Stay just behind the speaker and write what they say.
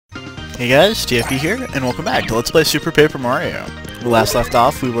Hey guys, TFB here, and welcome back to Let's Play Super Paper Mario. We last left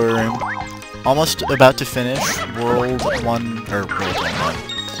off, we were almost about to finish Chapter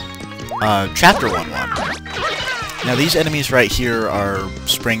 1-1. Now these enemies right here are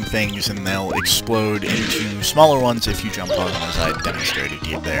spring things, and they'll explode into smaller ones if you jump on them, as I demonstrated to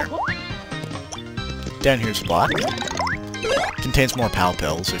you there. Down here's a block. Contains more PAL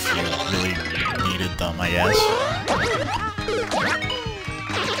pills if you really needed them, I guess.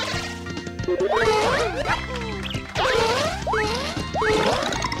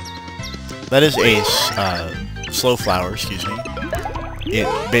 That is a slow flower, excuse me. It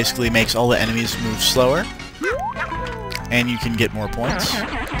basically makes all the enemies move slower, and you can get more points.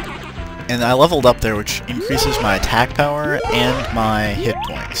 And I leveled up there, which increases my attack power and my hit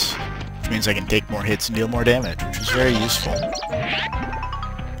points, which means I can take more hits and deal more damage, which is very useful.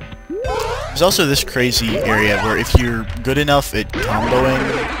 There's also this crazy area where if you're good enough at comboing,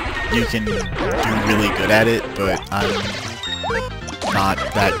 you can do really good at it, but I'm not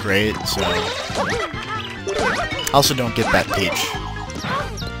that great, so I also don't get that peach.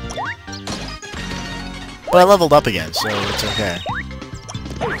 But I leveled up again, so it's okay.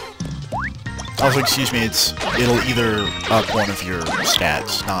 Also, excuse me, it'll either up one of your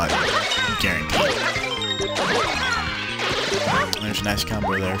stats, not guaranteed. There's a nice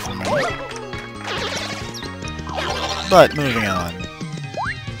combo there for me. But moving on.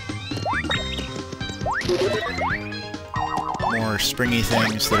 More springy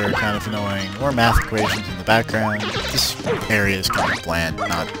things that are kind of annoying, more math equations in the background. This area is kind of bland,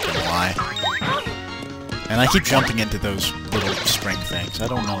 not gonna lie. And I keep jumping into those little spring things, I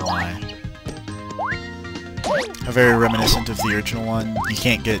don't know why. A very reminiscent of the original one. You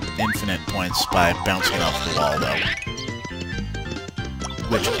can't get infinite points by bouncing off the wall, though.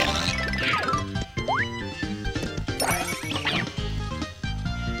 Which you can.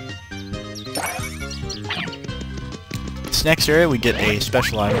 This next area, we get a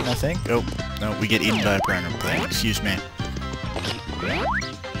special item, I think. Oh, no, we get eaten by a piranha plant. Excuse me.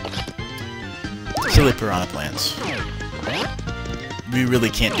 Silly piranha plants. We really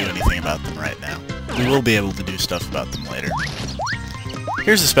can't do anything about them right now. We will be able to do stuff about them later.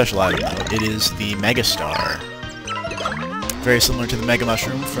 Here's a special item, though. It is the Mega Star. Very similar to the Mega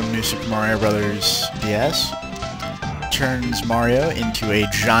Mushroom from New Super Mario Bros. DS. Turns Mario into a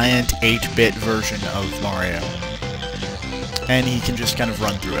giant 8-bit version of Mario. And he can just kind of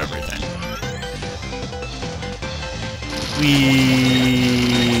run through everything.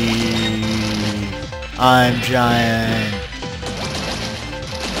 I'm giant.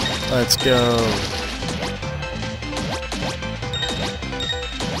 Let's go.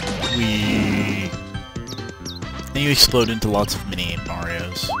 And you explode into lots of mini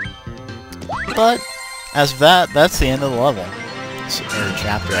Marios. But, as of that, that's the end of the level. Or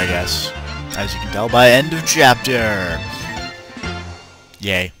chapter, I guess. As you can tell by end of chapter.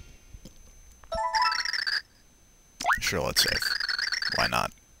 Yay. Sure, let's save. Why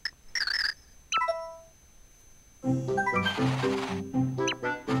not?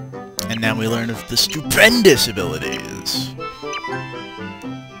 And now we learn of the stupendous abilities.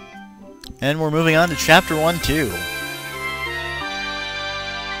 And we're moving on to Chapter 1-2.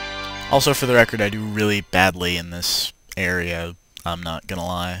 Also, for the record, I do really badly in this area. I'm not gonna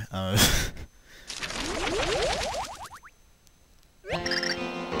lie.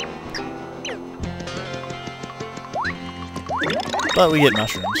 But we get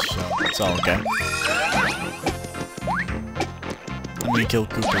mushrooms, so it's all okay. And we kill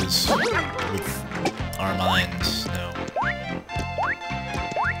Koopas with our minds, no.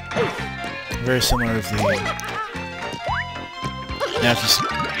 Very similar to the... Now if you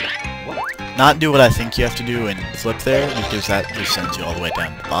not do what I think you have to do and flip there, because that just sends you all the way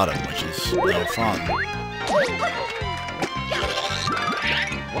down to the bottom, which is no fun.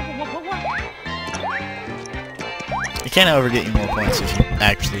 It can, however, get you more points if you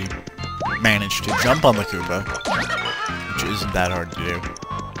actually manage to jump on the Koopa, which isn't that hard to do.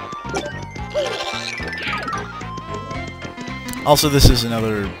 Also, this is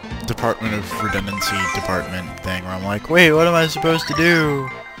another Department of Redundancy department thing where I'm like, wait, what am I supposed to do?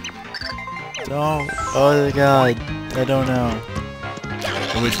 Oh my god, I don't know.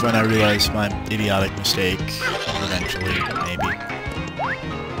 At which point I realized my idiotic mistake, eventually, maybe.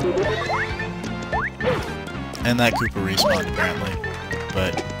 And that Koopa respawned, apparently,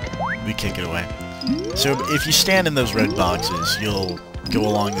 but we kick it away. So if you stand in those red boxes, you'll go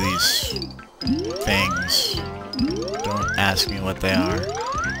along these things. Don't ask me what they are.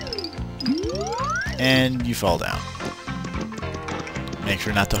 And you fall down. Make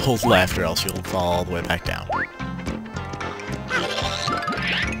sure not to hold left or else you'll fall all the way back down.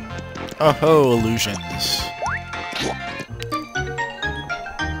 Oh ho, illusions.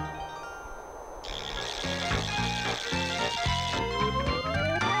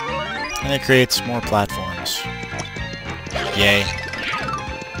 And it creates more platforms. Yay.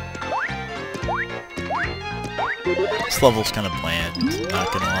 This level's kind of bland,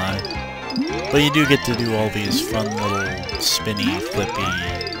 not gonna lie. But you do get to do all these fun little spinny, flippy,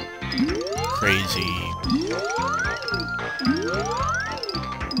 crazy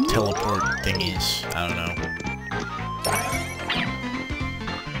teleport thingies. I don't know.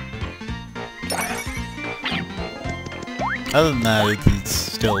 Other than that, it's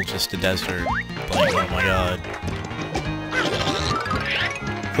still just a desert. Like, oh my god.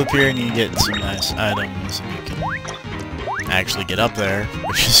 Flip here and you get some nice items, and you can actually get up there,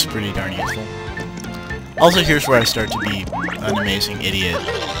 which is pretty darn useful. Also, here's where I start to be an amazing idiot.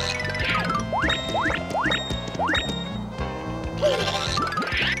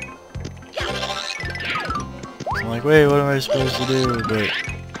 I'm like, wait, what am I supposed to do? But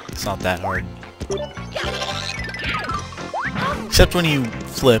it's not that hard. Except when you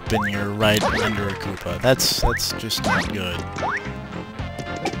flip and you're right under a Koopa. That's just not good.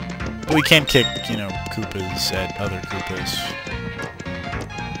 But we can kick, you know, Koopas at other Koopas.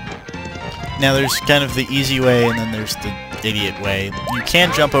 Now there's kind of the easy way and then there's the idiot way. You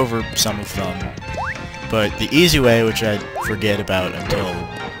can jump over some of them, but the easy way, which I forget about until,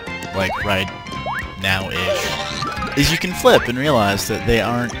 like, right now-ish, is you can flip and realize that they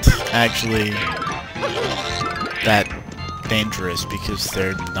aren't actually that dangerous because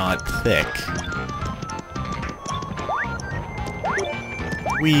they're not thick.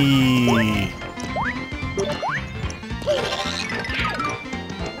 Whee!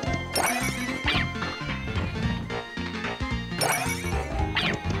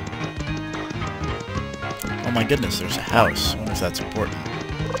 Oh my goodness, there's a house. I wonder if that's important.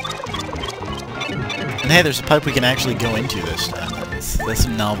 And hey, there's a pipe we can actually go into this time. That's a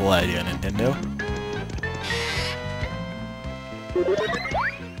novel idea, Nintendo.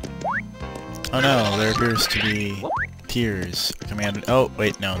 Oh no, there appears to be tears coming out of— oh,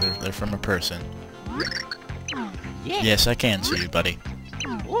 wait, no, they're from a person. Yes, I can see you, buddy.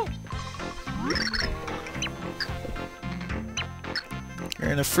 You're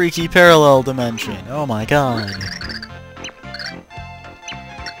in a freaky parallel dimension. Oh my god.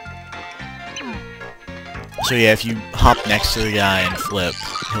 So yeah, if you hop next to the guy and flip,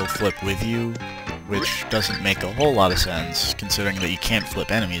 he'll flip with you, which doesn't make a whole lot of sense, considering that you can't flip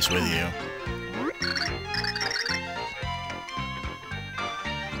enemies with you.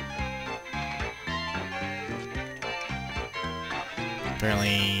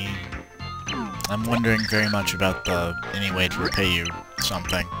 Apparently, I'm wondering very much about any way to repay you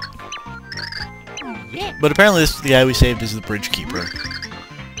something. But apparently this, the guy we saved is the bridge keeper.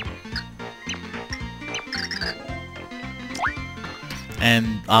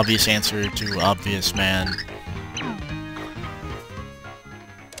 And obvious answer to obvious man.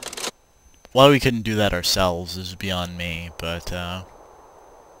 Why we couldn't do that ourselves is beyond me, but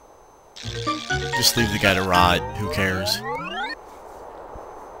just leave the guy to rot, who cares?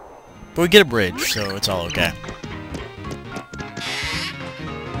 But we get a bridge, so it's all okay.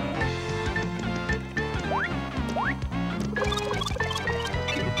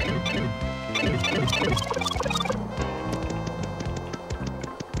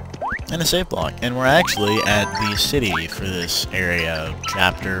 And a save block. And we're actually at the city for this area,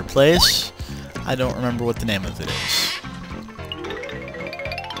 chapter, place. I don't remember what the name of it is.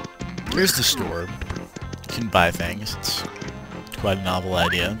 Here's the store. You can buy things. It's quite a novel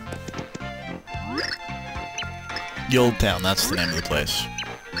idea. The Old Town, that's the name of the place.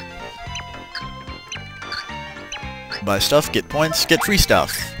 Buy stuff, get points, get free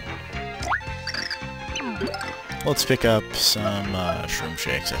stuff. Let's pick up some shroom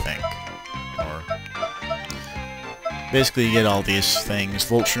shakes, I think. Or basically you get all these things.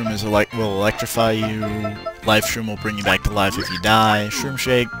 Volt Shroom is will electrify you. Life Shroom will bring you back to life if you die. Shroom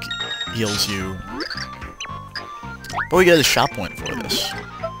Shake heals you. But we get a shop point for this.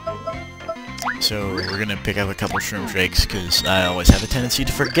 So we're gonna pick up a couple Shroom Shakes, because I always have a tendency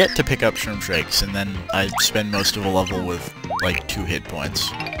to forget to pick up Shroom Shakes, and then I spend most of a level with, like, 2 hit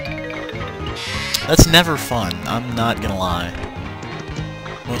points. That's never fun, I'm not gonna lie.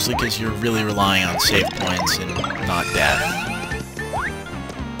 Mostly because you're really relying on save points and not death.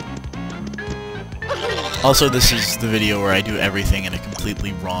 Also, this is the video where I do everything in a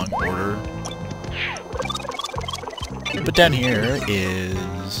completely wrong order. But down here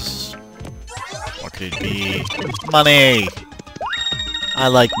is... what could it be? Money! I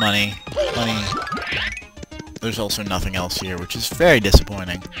like money. Money. There's also nothing else here, which is very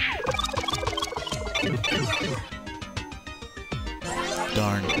disappointing.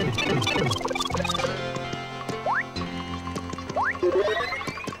 Darn.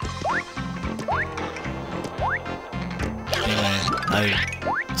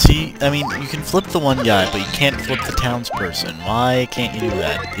 I mean, you can flip the one guy, but you can't flip the townsperson. Why can't you do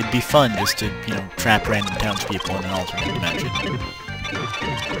that? It'd be fun just to, you know, trap random townspeople in an alternate dimension.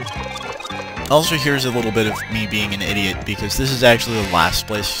 Also, here's a little bit of me being an idiot, because this is actually the last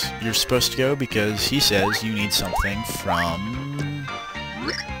place you're supposed to go, because he says you need something from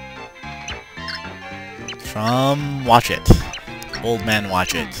Watch It. Old Man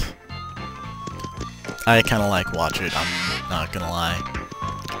Watch It. I kinda like Watch It, I'm not gonna lie.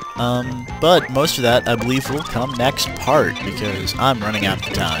 But most of that, I believe, will come next part, because I'm running out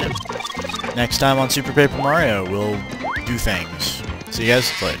of time. Next time on Super Paper Mario, we'll do things. See you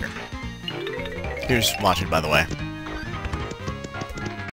guys later. Here's Watch It, by the way.